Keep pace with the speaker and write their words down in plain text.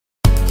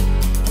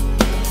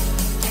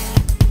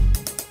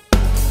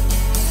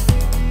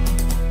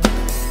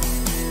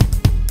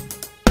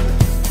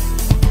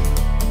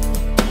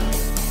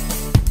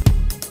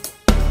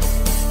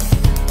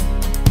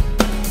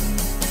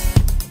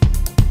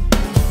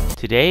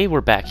Today we're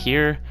back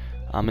here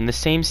in the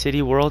same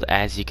city world.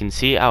 As you can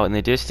see out in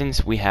the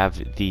distance, we have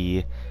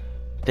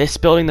this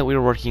building that we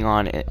were working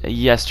on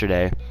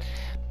yesterday,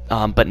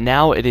 but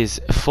now it is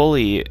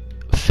fully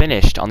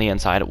finished on the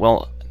inside.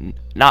 Well,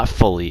 not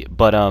fully,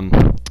 but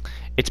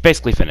it's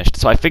basically finished.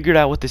 So I figured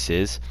out what this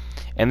is,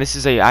 and this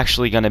is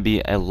actually going to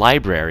be a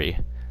library.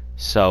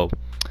 So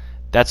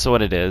that's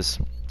what it is.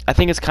 I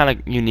think it's kind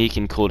of unique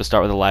and cool to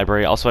start with a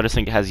library. Also, I just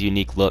think it has a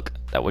unique look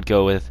that would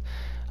go with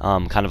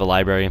kind of a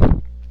library.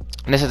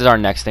 And this is our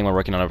next thing we're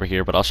working on over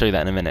here, but I'll show you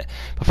that in a minute.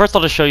 But first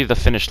I'll just show you the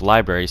finished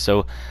library.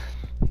 So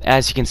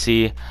as you can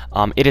see,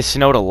 it has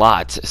snowed a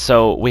lot.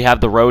 So we have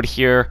the road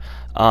here.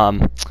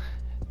 The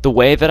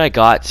way that I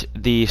got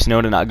the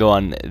snow to not go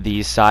on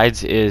these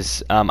sides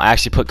is I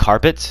actually put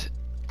carpet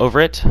over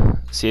it.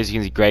 See, as you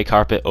can see, gray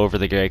carpet over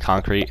the gray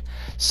concrete.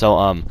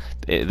 So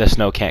the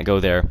snow can't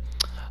go there.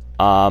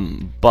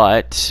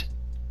 Oops,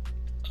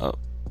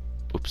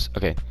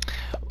 okay.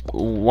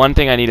 One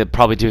thing I need to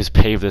probably do is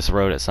pave this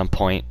road at some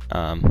point.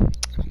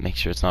 Make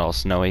sure it's not all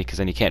snowy, because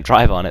then you can't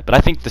drive on it. But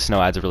I think the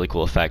snow adds a really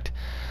cool effect.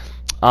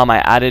 I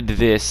added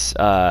this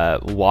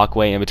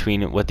walkway in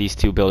between what these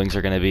two buildings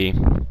are going to be.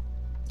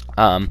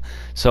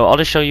 So I'll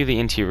just show you the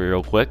interior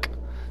real quick.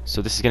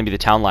 So this is going to be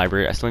the town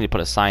library. I still need to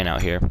put a sign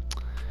out here.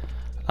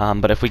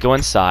 But if we go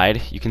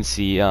inside, you can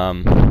see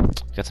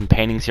got some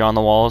paintings here on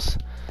the walls.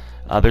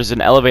 There's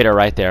an elevator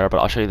right there, but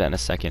I'll show you that in a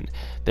second.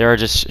 There are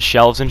just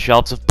shelves and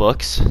shelves of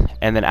books,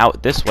 and then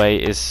out this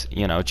way is,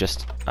 you know,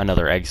 just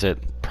another exit,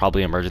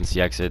 probably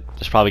emergency exit.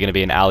 There's probably going to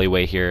be an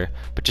alleyway here,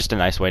 but just a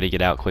nice way to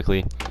get out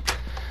quickly.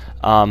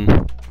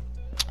 Also,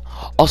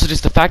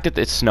 just the fact that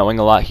it's snowing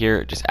a lot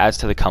here just adds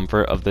to the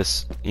comfort of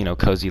this, you know,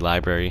 cozy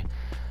library.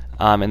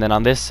 And then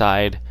on this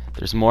side,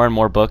 there's more and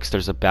more books.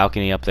 There's a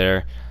balcony up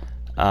there.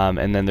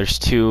 And then there's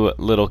two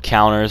little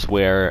counters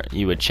where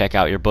you would check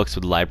out your books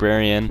with the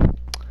librarian.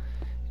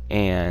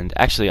 And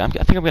actually, I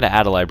think I'm going to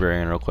add a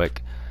librarian real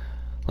quick.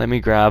 Let me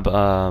grab, where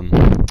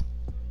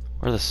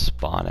are the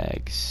spawn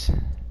eggs?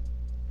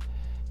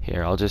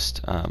 Here, I'll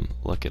just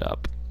look it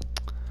up.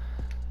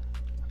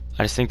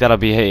 I just think that'll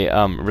be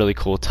a really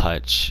cool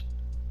touch.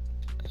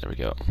 There we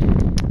go.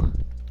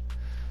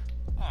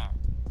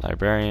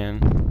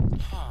 Librarian.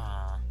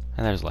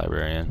 And there's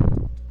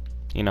librarian.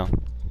 You know,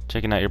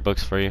 checking out your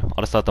books for you.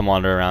 I'll just let them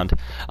wander around.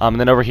 And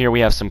then over here we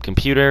have some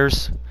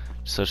computers.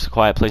 So it's a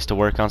quiet place to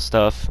work on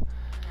stuff.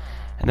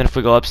 And then if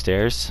we go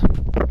upstairs,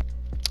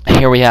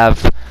 here we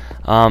have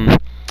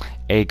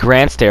a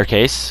grand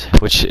staircase,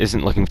 which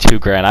isn't looking too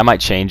grand. I might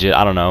change it.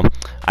 I don't know.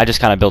 I just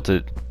kind of built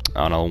it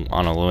on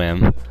a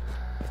whim.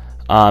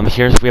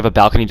 Here we have a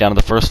balcony down to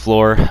the first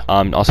floor.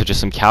 Also just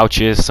some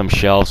couches, some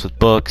shelves with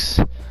books.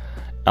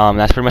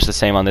 That's pretty much the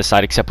same on this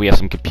side, except we have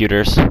some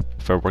computers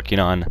for working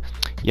on,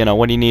 you know,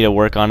 what do you need to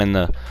work on in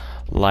the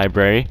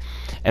library.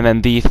 And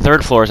then the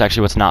third floor is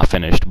actually what's not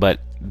finished, but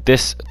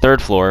this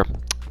third floor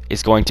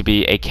is going to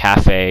be a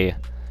cafe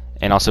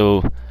and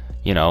also,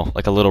 you know,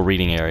 like a little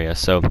reading area.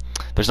 So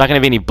there's not going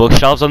to be any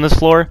bookshelves on this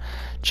floor,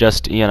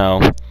 just, you know,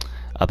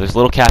 there's a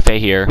little cafe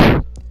here.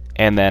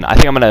 And then I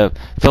think I'm going to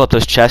fill up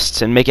those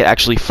chests and make it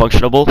actually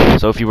functionable.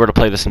 So if you were to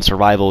play this in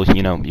survival,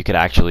 you know, you could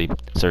actually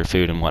serve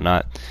food and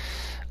whatnot.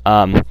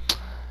 And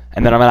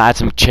then I'm going to add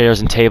some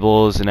chairs and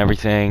tables and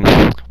everything.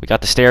 We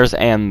got the stairs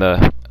and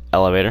the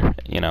elevator,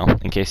 you know,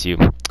 in case you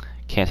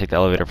can't take the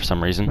elevator for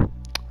some reason.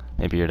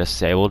 Maybe you're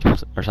disabled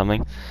or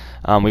something.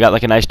 We got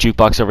like a nice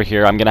jukebox over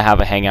here. I'm going to have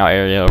a hangout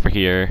area over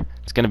here.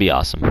 It's going to be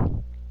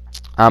awesome.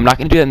 I'm not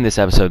going to do that in this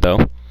episode, though.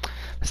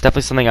 It's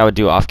definitely something I would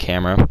do off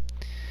camera.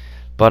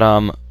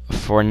 But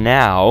for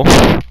now,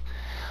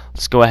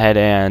 let's go ahead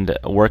and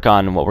work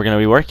on what we're going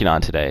to be working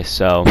on today.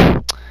 So,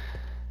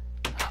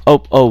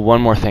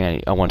 one more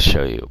thing I want to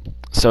show you.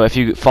 So if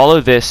you follow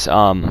this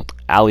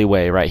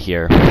alleyway right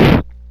here,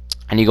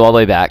 and you go all the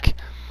way back,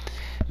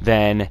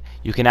 then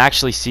you can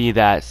actually see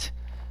that.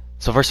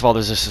 So first of all,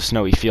 there's just a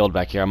snowy field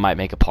back here. I might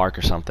make a park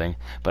or something.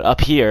 But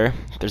up here,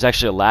 there's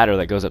actually a ladder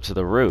that goes up to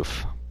the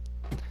roof.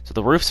 So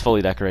the roof's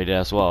fully decorated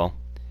as well.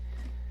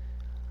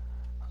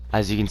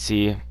 As you can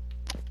see,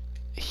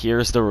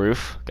 here's the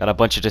roof. Got a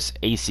bunch of just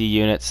AC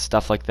units,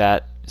 stuff like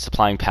that,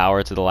 supplying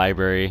power to the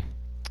library.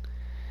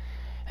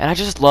 And I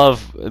just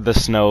love the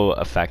snow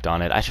effect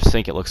on it. I just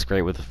think it looks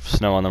great with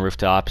snow on the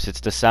rooftops.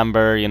 It's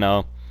December, you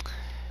know.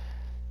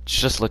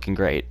 It's just looking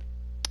great.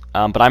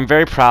 But I'm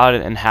very proud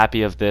and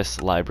happy of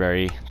this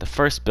library, the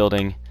first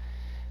building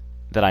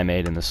that I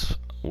made in this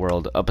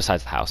world,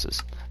 besides the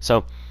houses.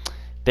 So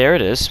there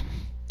it is.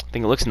 I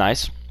think it looks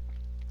nice.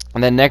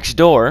 And then next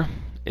door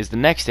is the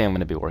next thing I'm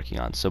going to be working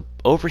on. So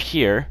over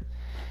here,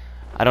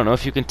 I don't know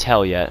if you can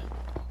tell yet,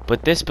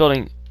 but this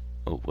building,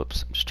 oh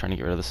whoops, I'm just trying to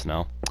get rid of the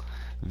snow.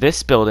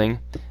 This building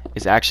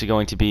is actually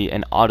going to be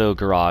an auto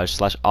garage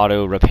 /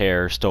 auto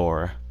repair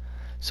store.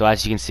 So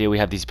as you can see, we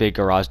have these big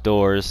garage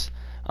doors.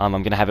 I'm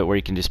going to have it where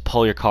you can just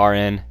pull your car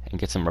in and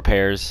get some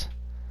repairs,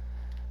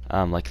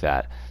 like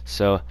that.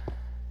 So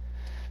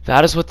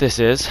that is what this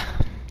is,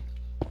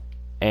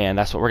 and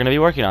that's what we're going to be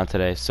working on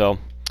today. So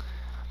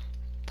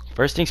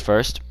first things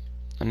first,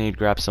 I need to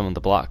grab some of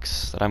the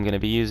blocks that I'm going to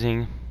be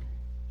using.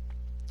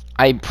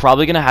 I'm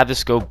probably going to have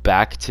this go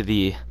back to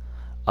the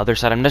other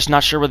side. I'm just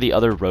not sure where the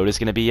other road is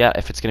going to be yet,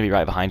 if it's going to be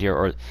right behind here,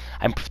 or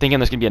I'm thinking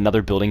there's going to be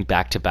another building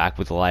back to back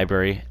with the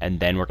library, and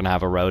then we're going to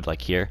have a road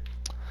like here.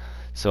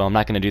 So I'm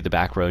not going to do the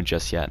back road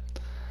just yet.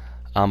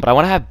 But I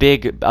want to have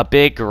a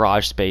big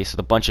garage space with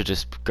a bunch of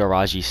just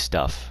garagey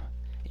stuff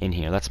in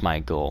here. That's my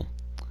goal.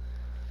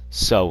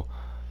 So,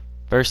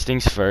 first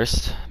things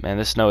first. Man,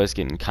 this snow is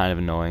getting kind of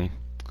annoying.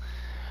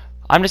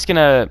 I'm just going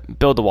to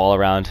build the wall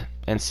around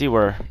and see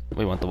where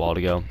we want the wall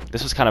to go.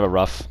 This was kind of a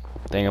rough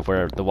thing of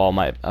where the wall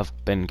might have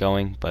been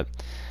going, but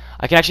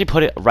I can actually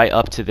put it right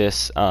up to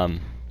this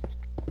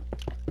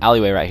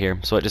alleyway right here,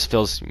 so it just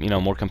feels, you know,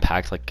 more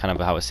compact, like kind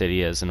of how a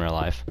city is in real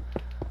life.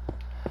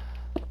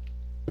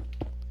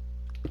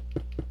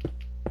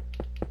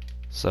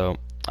 So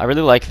I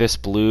really like this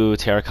blue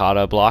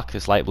terracotta block,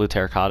 this light blue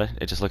terracotta.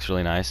 It just looks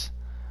really nice.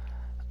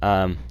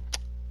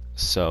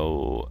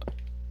 So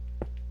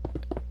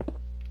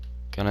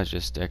gonna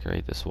just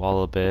decorate this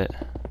wall a bit.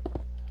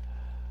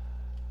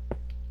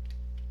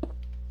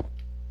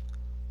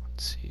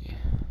 Let's see.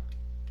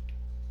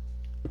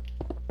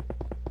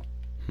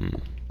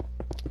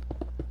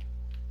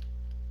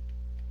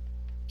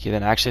 Okay,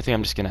 then actually I think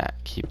I'm just gonna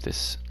keep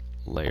this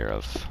layer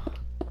of,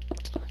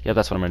 yeah,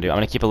 that's what I'm gonna do. I'm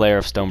gonna keep a layer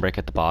of stone brick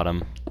at the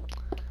bottom,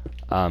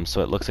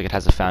 so it looks like it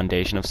has a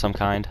foundation of some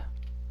kind.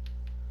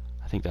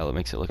 I think that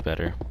makes it look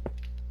better.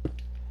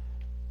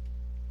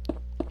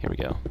 Here we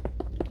go.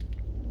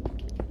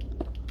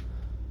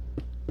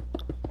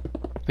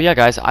 But yeah,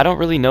 guys, I don't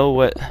really know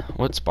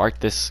what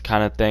sparked this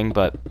kind of thing,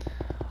 but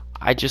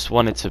I just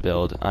wanted to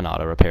build an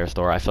auto repair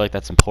store. I feel like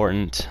that's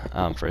important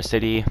for a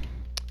city.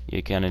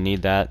 You're gonna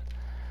need that.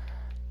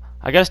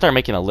 I gotta start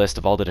making a list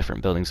of all the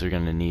different buildings we're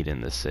gonna need in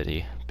this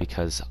city,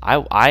 because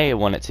I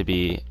want it to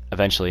be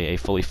eventually a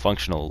fully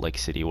functional like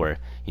city where,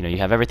 you know, you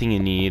have everything you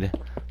need,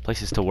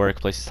 places to work,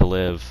 places to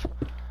live,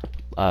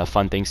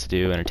 fun things to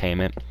do,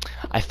 entertainment.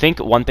 I think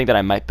one thing that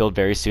I might build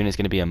very soon is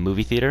gonna be a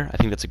movie theater. I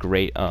think that's a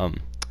great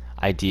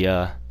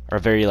idea, or a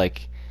very,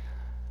 like,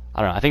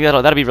 I don't know, I think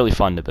that'll be really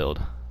fun to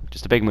build.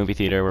 Just a big movie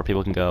theater where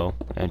people can go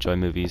and enjoy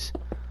movies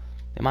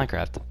in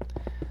Minecraft.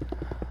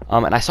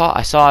 And I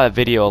saw a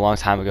video a long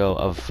time ago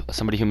of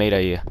somebody who made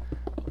a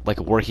like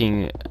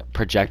working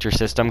projector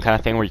system kind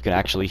of thing where you can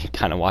actually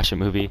kind of watch a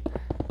movie.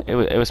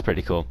 It was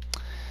pretty cool.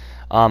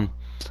 I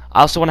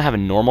also want to have a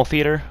normal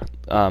theater,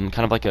 kind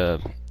of like a,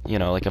 you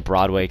know, like a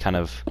Broadway kind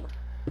of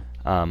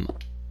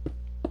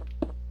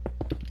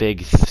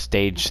big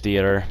stage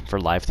theater for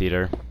live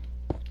theater.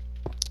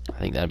 I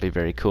think that'd be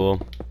very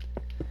cool.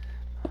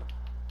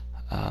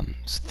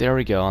 So there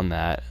we go on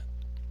that.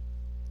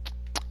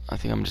 I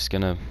think I'm just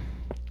gonna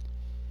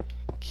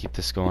keep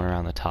this going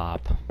around the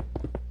top.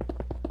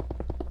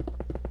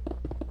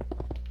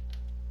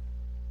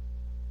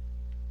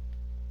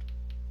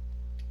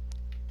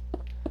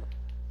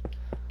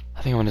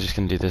 I think I'm just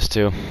gonna do this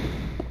too.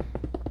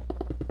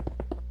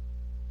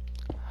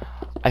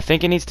 I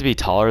think it needs to be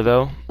taller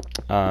though,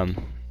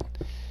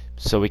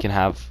 so we can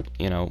have,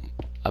 you know,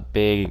 a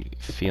big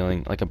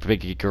feeling, like a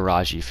big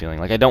garagey feeling.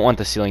 Like I don't want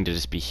the ceiling to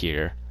just be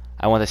here.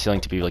 I want the ceiling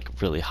to be like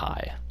really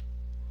high.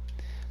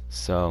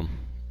 So,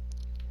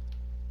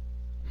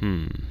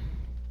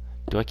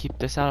 do I keep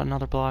this out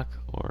another block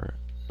or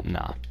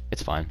nah?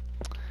 It's fine.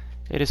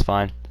 It is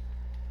fine.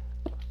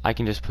 I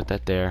can just put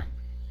that there,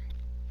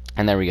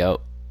 and there we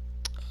go.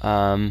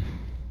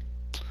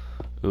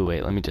 Ooh,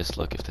 wait. Let me just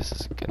look if this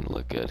is gonna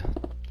look good.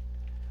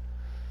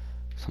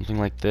 Something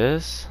like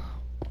this.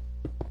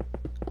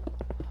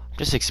 I'm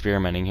just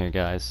experimenting here,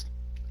 guys.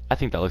 I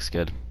think that looks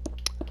good.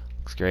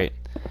 Looks great.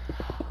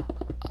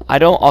 I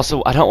don't want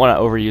to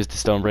overuse the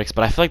stone bricks,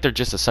 but I feel like they're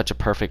just such a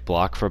perfect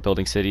block for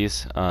building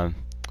cities.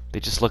 They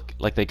just look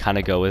like they kind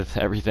of go with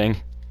everything.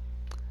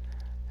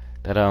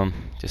 That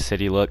just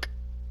city look.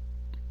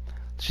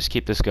 Let's just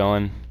keep this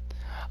going.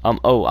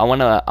 Oh, I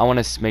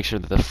wanna make sure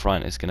that the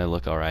front is gonna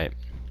look all right.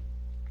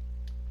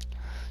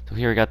 So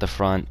here we got the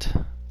front.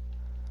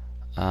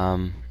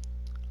 I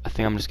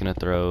think I'm just gonna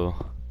throw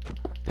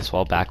this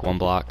wall back one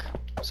block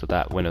so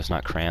that window's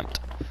not cramped.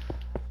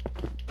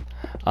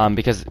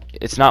 Because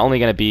it's not only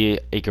gonna be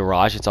a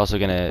garage, it's also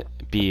gonna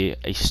be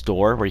a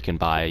store where you can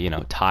buy, you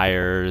know,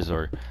 tires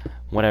or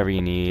whatever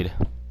you need,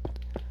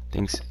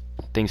 things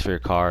for your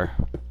car,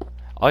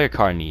 all your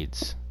car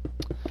needs.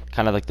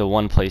 Kind of like the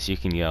one place you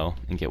can go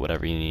and get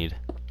whatever you need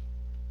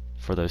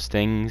for those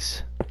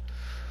things.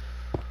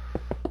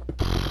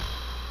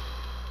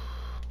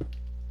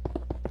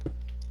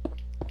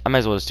 I might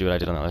as well just do what I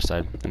did on the other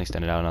side and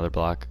extend it out another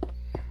block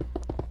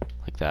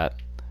like that.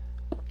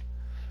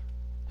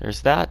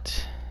 There's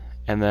that,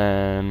 and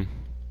then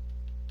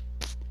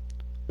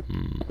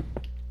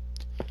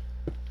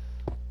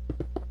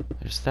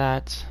there's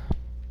that.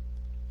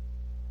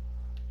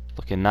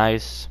 Looking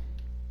nice.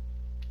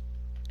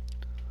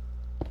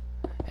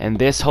 And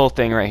this whole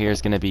thing right here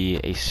is going to be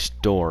a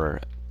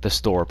store, the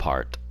store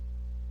part,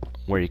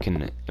 where you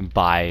can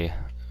buy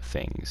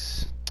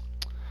things.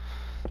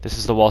 This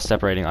is the wall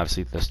separating,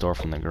 obviously, the store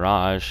from the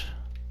garage.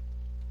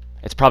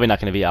 It's probably not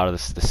going to be out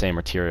of the same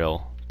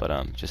material,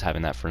 but just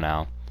having that for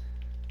now.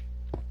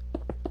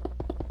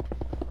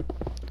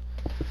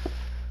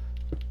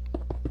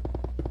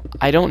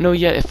 I don't know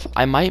yet if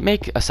I might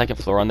make a second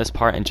floor on this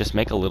part and just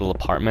make a little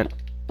apartment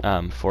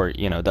for,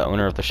 you know, the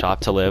owner of the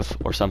shop to live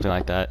or something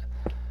like that.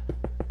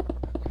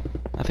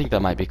 I think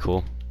that might be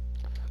cool.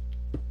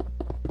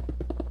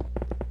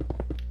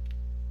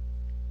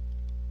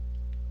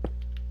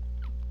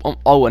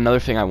 Oh, another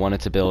thing I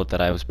wanted to build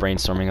that I was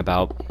brainstorming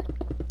about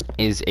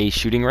is a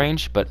shooting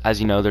range, but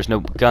as you know, there's no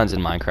guns in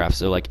Minecraft,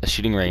 so like a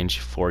shooting range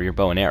for your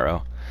bow and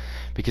arrow.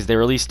 Because they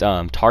released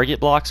target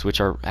blocks,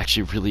 which are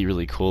actually really,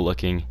 really cool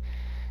looking,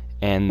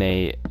 and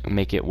they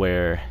make it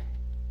where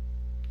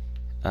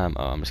oh,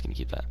 I'm just gonna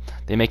keep that.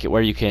 They make it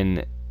where you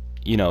can,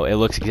 you know, it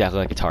looks exactly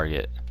like a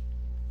target,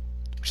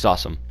 which is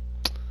awesome.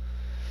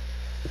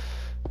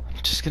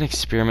 I'm just gonna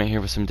experiment here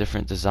with some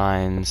different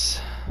designs.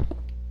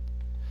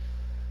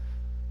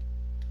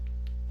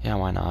 Yeah,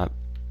 why not?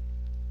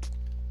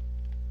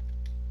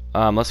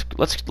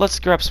 Let's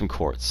grab some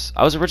quartz.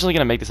 I was originally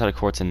gonna make this out of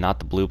quartz and not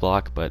the blue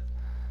block, but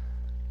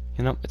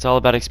you know, it's all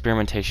about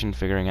experimentation,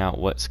 figuring out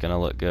what's gonna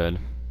look good.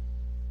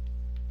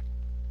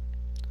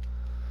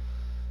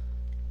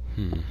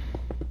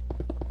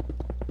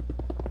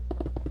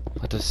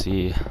 Let us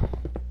see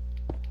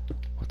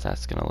what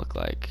that's gonna look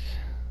like.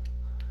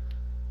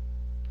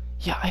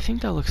 Yeah, I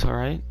think that looks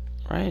alright,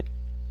 right?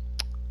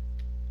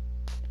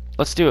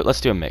 Let's do it. Let's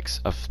do a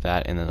mix of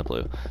that and then the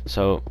blue.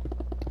 So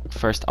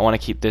first, I want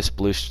to keep this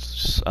blue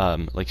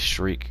like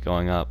streak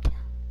going up.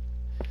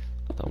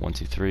 The 1,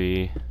 2,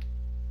 3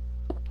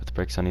 with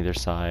bricks on either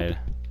side.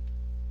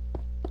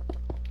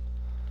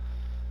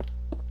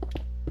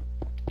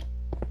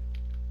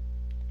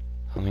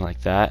 Something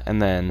like that,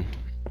 and then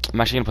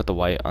I'm actually gonna put the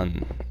white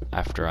on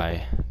after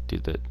I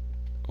do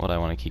what I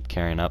want to keep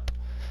carrying up.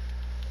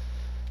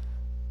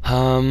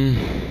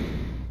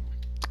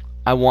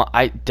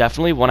 I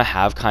definitely want to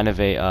have kind of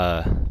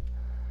a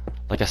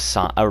like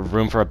a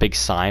room for a big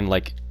sign,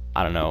 like,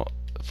 I don't know,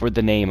 for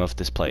the name of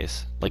this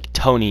place, like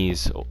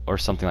Tony's or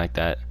something like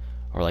that,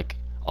 or like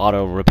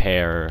auto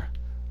repair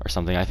or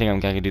something. I think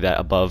I'm gonna do that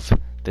above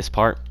this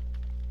part.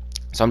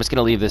 So I'm just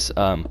gonna leave this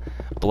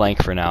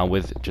blank for now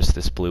with just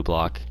this blue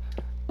block.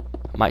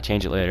 Might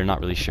change it later, not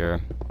really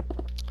sure.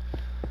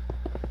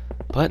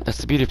 But that's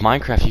the beauty of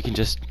Minecraft. You can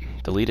just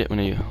delete it when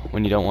you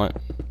don't want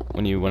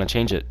to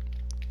change it.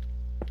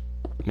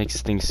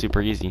 Makes things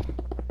super easy.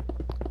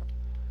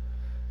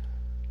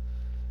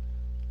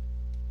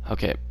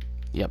 Okay,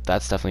 yep,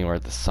 that's definitely where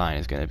the sign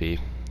is gonna be.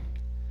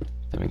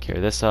 Then we carry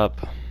this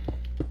up.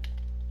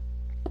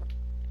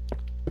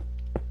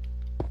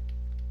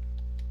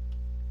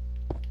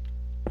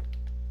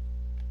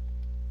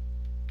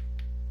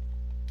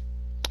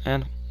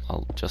 And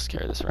I'll just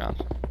carry this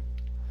around.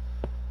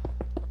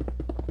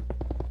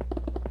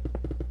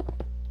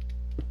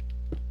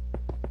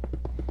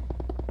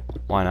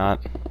 Why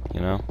not, you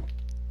know?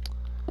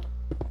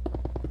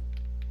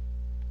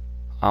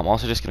 I'm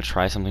also just going to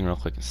try something real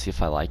quick and see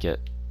if I like it.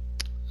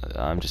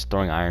 I'm just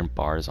throwing iron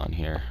bars on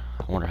here.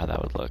 I wonder how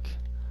that would look.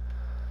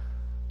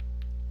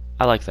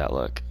 I like that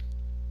look.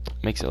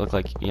 Makes it look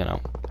like, you know,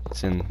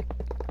 it's in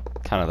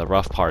kind of the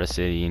rough part of the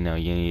city. You know,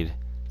 you need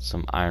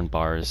some iron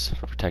bars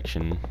for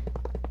protection.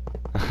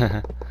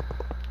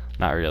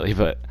 Not really,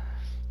 but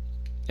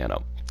you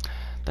know,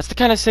 that's the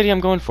kind of city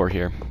I'm going for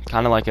here.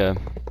 Kind of like a,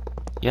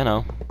 you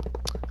know,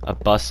 a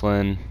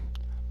bustling,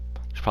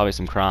 there's probably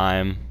some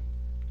crime,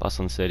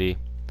 bustling city.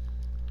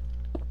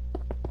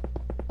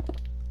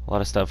 A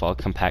lot of stuff all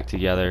compact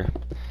together,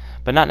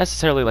 but not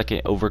necessarily like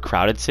an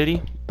overcrowded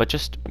city, but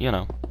just, you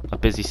know, a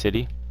busy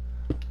city.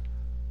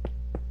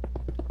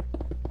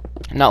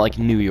 Not like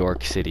New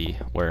York City,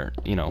 where,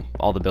 you know,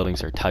 all the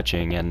buildings are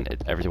touching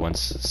and everyone's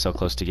so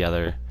close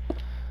together.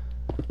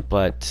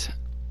 But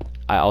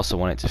I also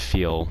want it to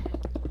feel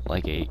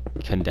like a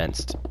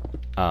condensed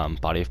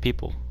body of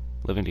people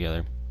living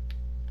together.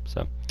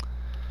 So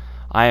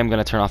I am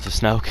going to turn off the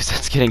snow because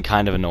that's getting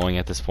kind of annoying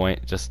at this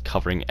point, just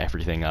covering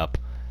everything up.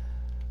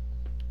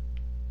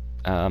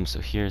 So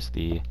here's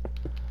the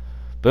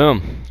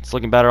boom. It's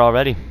looking better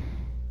already.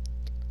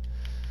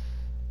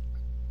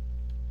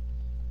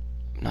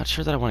 Not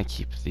sure that I want to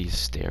keep these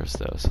stairs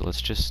though, so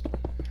let's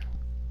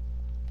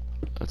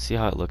see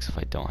how it looks if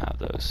I don't have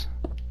those.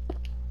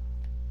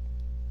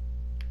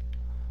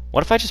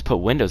 What if I just put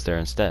windows there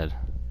instead?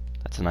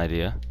 That's an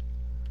idea.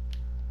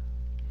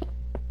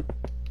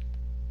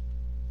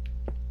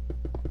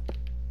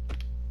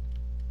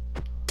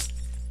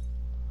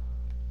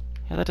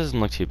 Yeah, that doesn't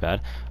look too bad.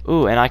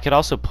 Ooh, and I could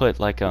also put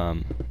like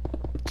I'm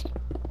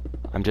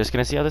just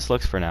gonna see how this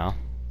looks for now.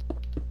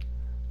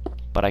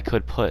 But I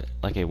could put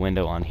like a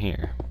window on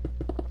here,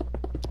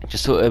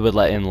 just so it would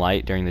let in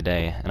light during the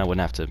day, and I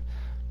wouldn't have to,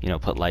 you know,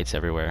 put lights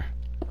everywhere.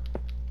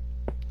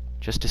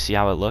 Just to see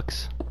how it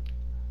looks.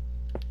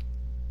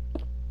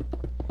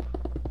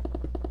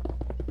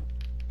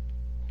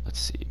 Let's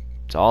see.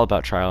 It's all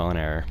about trial and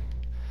error.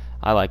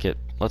 I like it.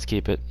 Let's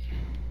keep it.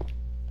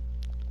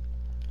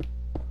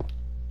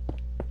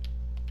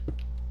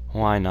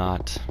 Why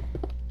not?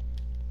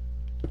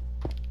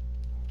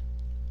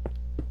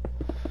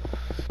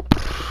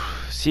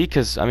 See,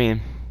 because, I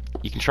mean,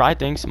 you can try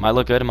things. It might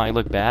look good, it might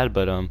look bad,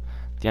 but at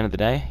the end of the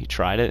day, you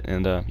tried it,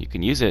 and you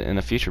can use it in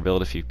a future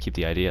build if you keep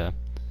the idea.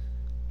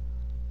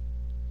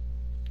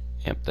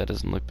 Yep, that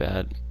doesn't look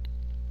bad.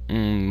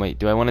 Wait,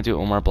 do I want to do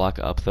one more block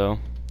up, though?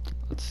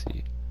 Let's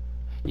see.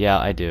 Yeah,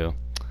 I do.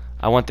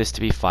 I want this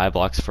to be 5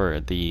 blocks for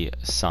the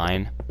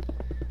sign.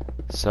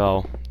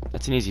 So,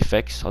 that's an easy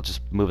fix. I'll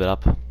just move it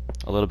up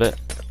a little bit.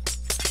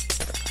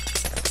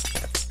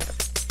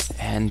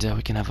 And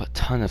we can have a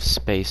ton of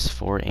space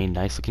for a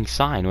nice looking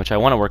sign, which I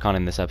want to work on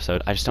in this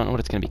episode. I just don't know what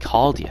it's going to be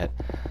called yet.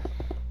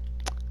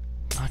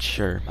 Not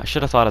sure. I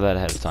should have thought of that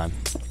ahead of time.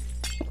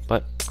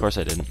 But, of course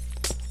I didn't.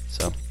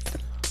 So,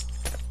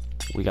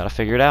 we got to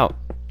figure it out.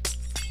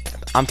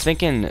 I'm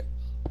thinking,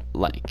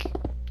 like,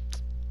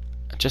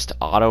 just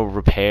auto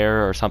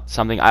repair or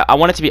something. I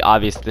want it to be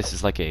obvious this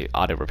is like a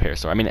auto repair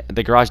store. I mean,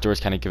 the garage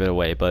doors kind of give it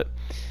away, but,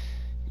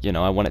 you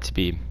know, I want it to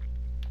be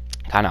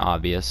kind of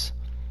obvious.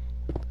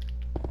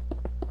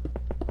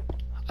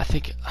 I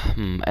think,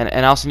 and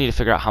I also need to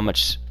figure out how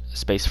much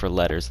space for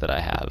letters that I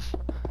have,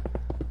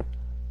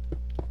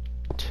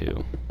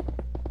 too.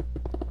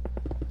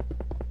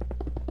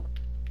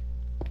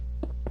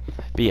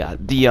 But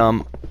yeah,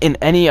 in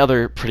any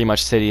other pretty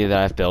much city that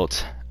I've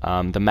built,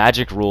 the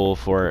magic rule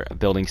for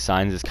building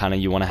signs is kind of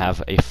you want to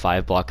have a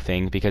 5 block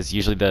thing, because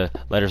usually the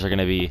letters are going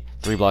to be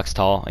 3 blocks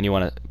tall, and you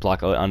want to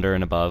block under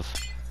and above,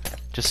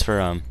 just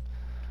for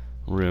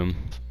room.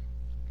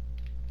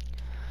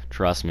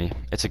 Trust me,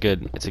 it's a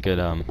good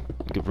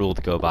rule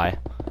to go by,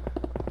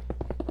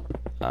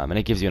 and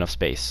it gives you enough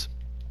space.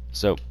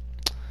 So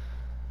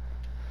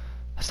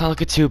that's not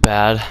looking too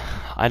bad.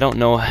 I don't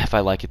know if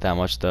I like it that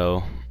much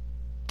though,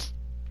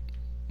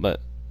 but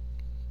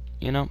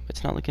you know,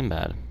 it's not looking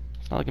bad.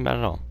 It's not looking bad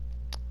at all.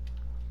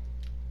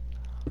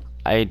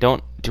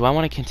 Do I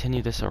want to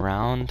continue this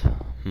around?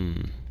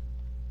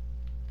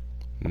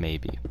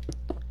 Maybe.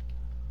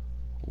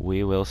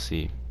 We will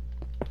see.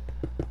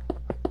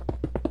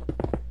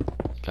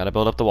 Gotta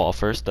build up the wall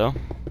first, though.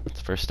 It's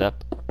the first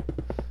step,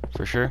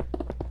 for sure.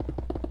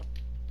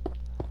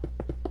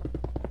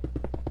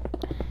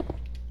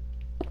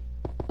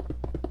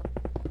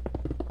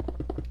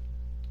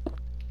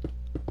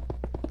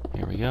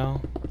 Here we go.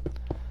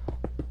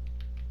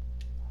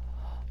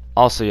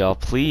 Also, y'all,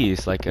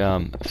 please, like,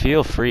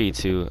 feel free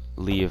to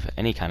leave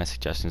any kind of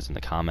suggestions in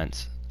the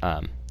comments.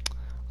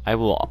 I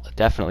will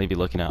definitely be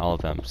looking at all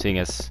of them, seeing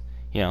as,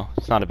 you know,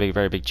 it's not a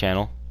very big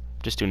channel.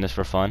 Just doing this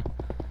for fun.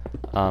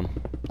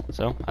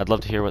 So I'd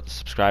love to hear what the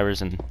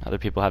subscribers and other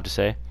people have to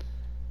say.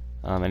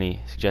 Any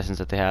suggestions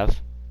that they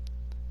have.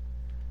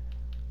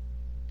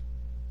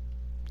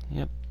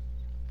 Yep.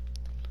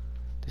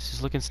 This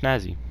is looking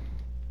snazzy.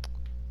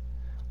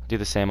 I'll do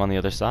the same on the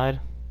other side.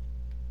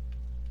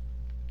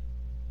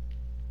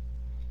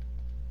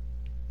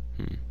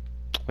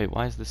 Wait,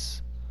 why is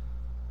this?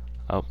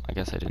 Oh, I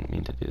guess I didn't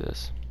mean to do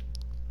this.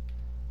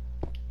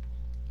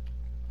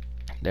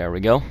 There we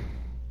go.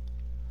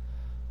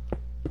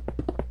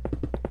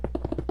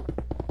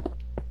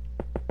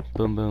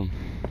 Boom, boom.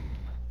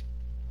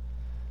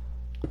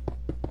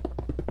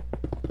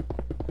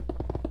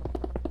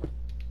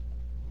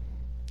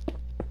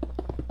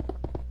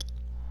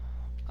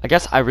 I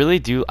guess I really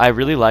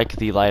like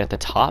the light at the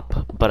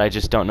top, but I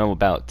just don't know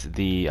about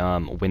the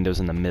windows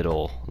in the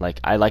middle. Like,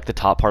 I like the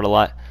top part a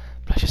lot,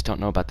 but I just don't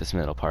know about this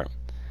middle part.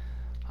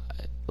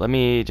 Let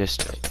me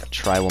just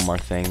try one more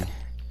thing and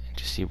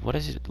just see what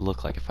does it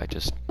look like if I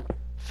just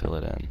fill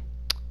it in.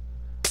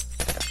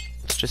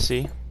 Let's just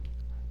see.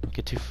 Don't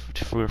get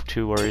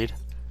too worried.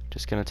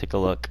 Just gonna take a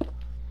look.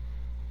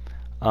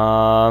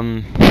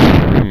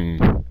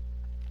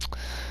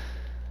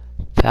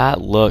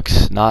 That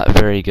looks not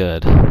very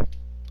good.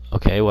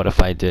 Okay, what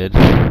if I did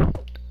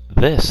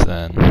this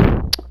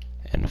then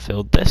and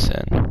filled this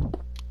in?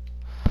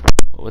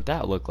 What would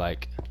that look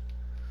like?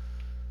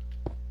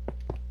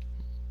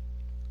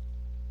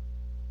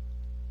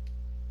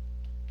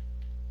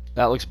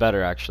 That looks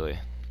better, actually.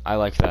 I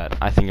like that.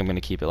 I think I'm gonna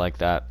keep it like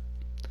that.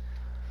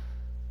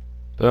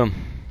 Boom.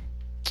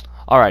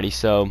 Alrighty,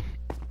 so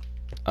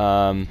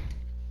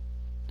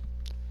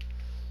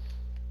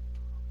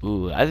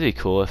ooh, that'd be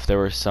cool if there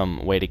was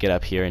some way to get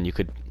up here and you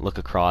could look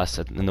across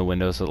in the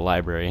windows of the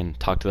library and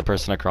talk to the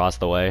person across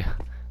the way,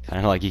 kind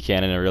of like you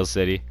can in a real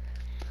city.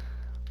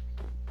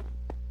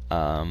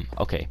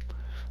 Okay.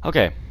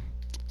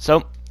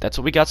 So that's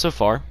what we got so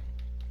far.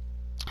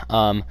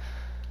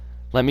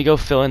 Let me go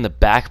fill in the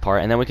back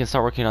part, and then we can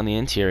start working on the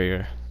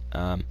interior.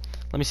 Let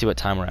me see what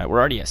time we're at. We're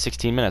already at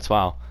 16 minutes.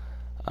 Wow.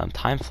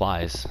 Time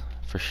flies,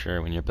 for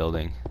sure, when you're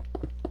building.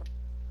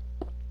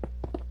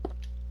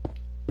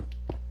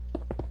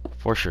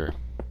 For sure.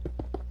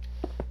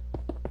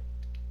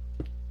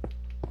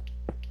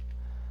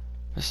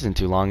 This isn't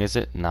too long, is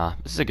it? Nah,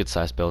 this is a good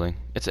sized building.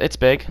 It's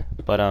big,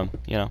 but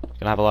you know,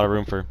 gonna have a lot of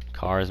room for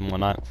cars and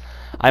whatnot.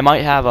 I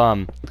might have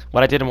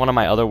what I did in one of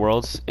my other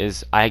worlds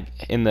is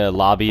in the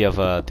lobby of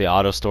the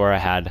auto store I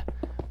had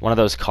one of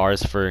those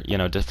cars for, you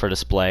know, for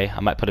display. I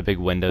might put a big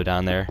window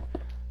down there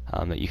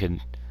that you can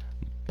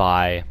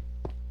buy,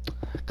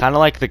 kind of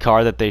like the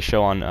car that they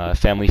show on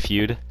Family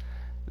Feud,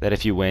 that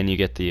if you win you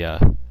get the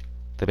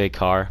big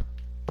car.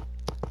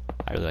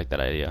 I really like that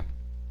idea.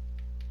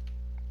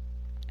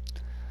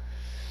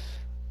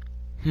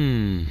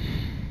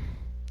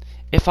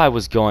 If I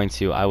was going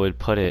to, I would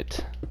put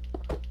it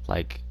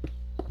like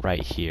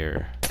right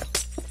here.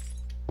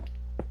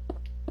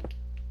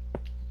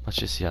 Let's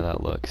just see how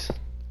that looks.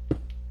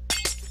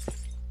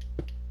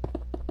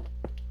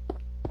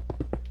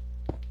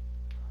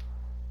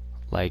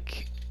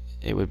 Like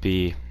it would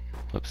be,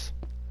 whoops.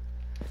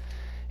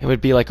 It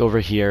would be like over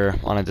here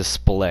on a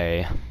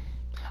display.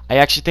 I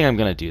actually think I'm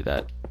gonna do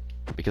that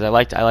because I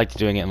liked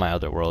doing it in my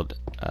other world,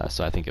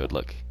 so I think it would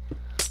look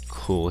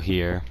cool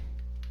here.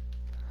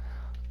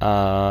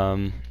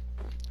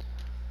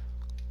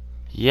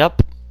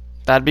 Yep,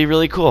 that'd be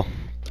really cool.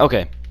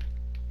 Okay,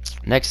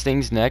 next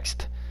things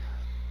next.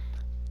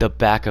 The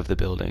back of the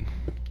building,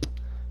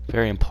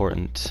 very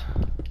important.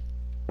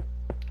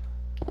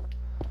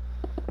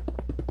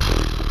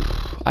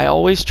 I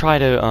always try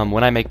to,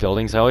 when I make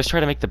buildings, I always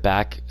try to make the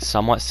back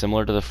somewhat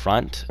similar to the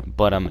front,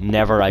 but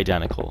never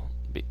identical.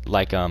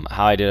 Like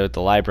how I did it with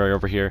the library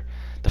over here.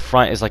 The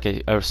front is like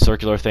a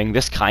circular thing.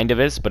 This kind of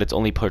is, but it's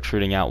only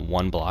protruding out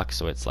one block,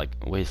 so it's like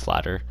way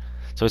flatter.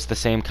 So it's the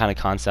same kind of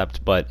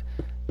concept, but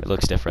it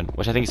looks different,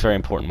 which I think is very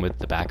important with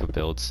the back of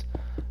builds,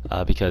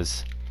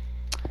 because,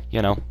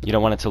 you know, you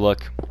don't want it to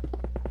look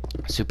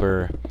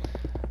super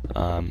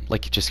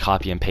like you just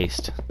copy and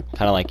paste.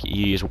 Kind of like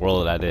you use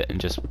World Edit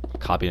and just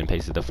copy and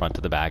pasted the front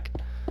to the back,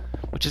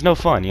 which is no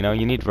fun, you know.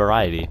 You need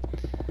variety.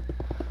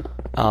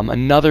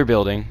 Another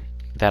building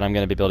that I'm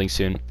going to be building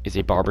soon is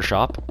a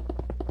barbershop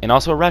and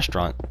also a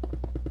restaurant.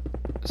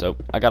 So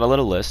I got a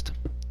little list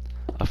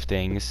of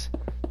things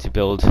to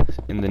build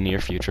in the near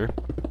future.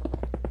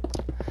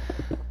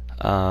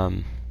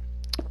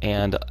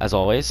 And as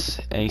always,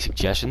 any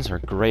suggestions are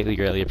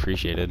greatly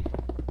appreciated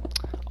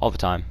all the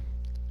time,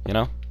 you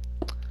know.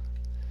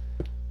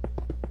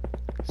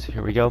 So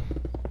here we go.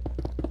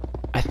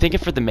 I think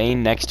for the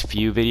main next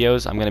few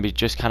videos, I'm going to be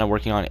just kind of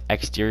working on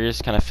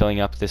exteriors, kind of filling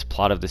up this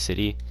plot of the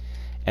city.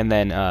 And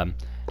then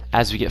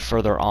as we get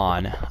further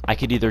on, I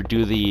could either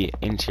do the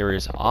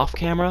interiors off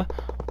camera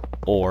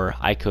or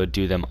I could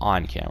do them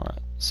on camera.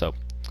 So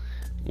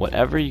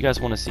whatever you guys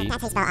want to see.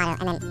 That's how you spell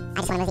auto, and then I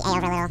just want to move the A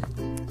over a little.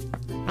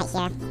 Right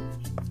here.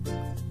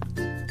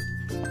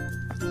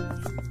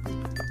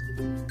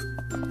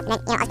 And then,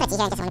 you know, I'll just put a T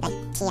here and just want to put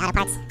T auto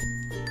parts.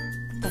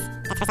 Because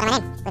that's the first letter of my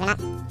name, believe it or not.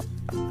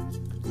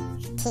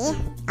 T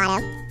auto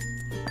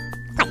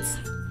parts.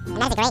 And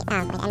that's a great way to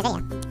end the video.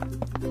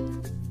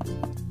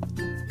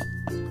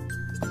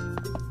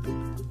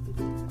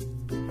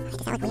 Does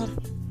that look weird?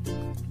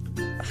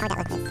 How would that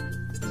look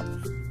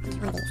with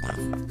one of these guys?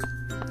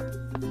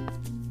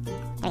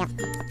 There we go.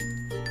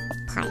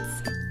 Parts.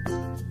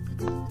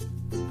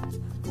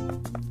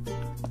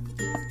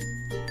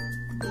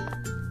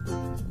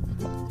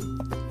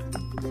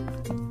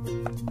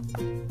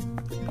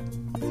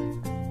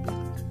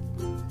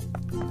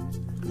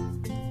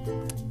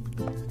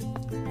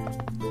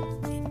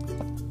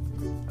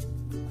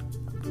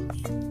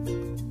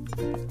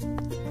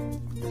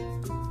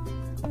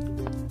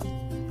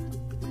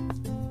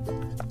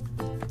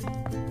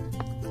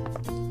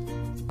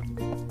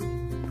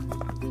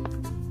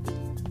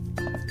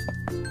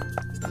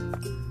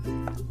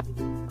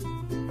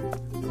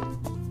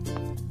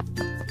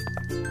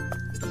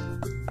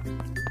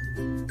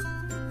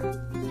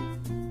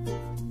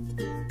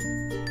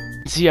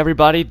 See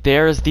everybody,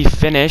 there's the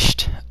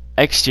finished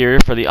exterior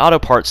for the auto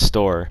parts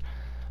store.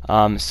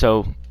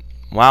 So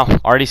wow,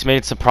 already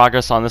made some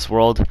progress on this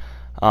world.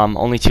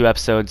 Only 2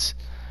 episodes,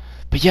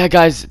 but yeah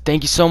guys,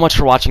 thank you so much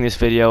for watching this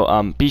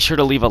video. Be sure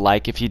to leave a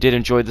like if you did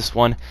enjoy this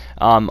one.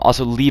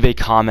 Also leave a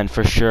comment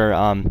for sure.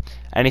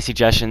 Any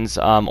suggestions,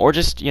 or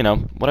just, you know,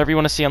 whatever you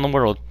want to see on the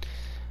world.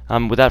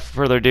 Without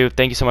further ado,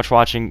 thank you so much for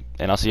watching,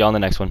 and I'll see you all in the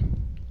next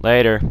one.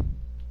 Later.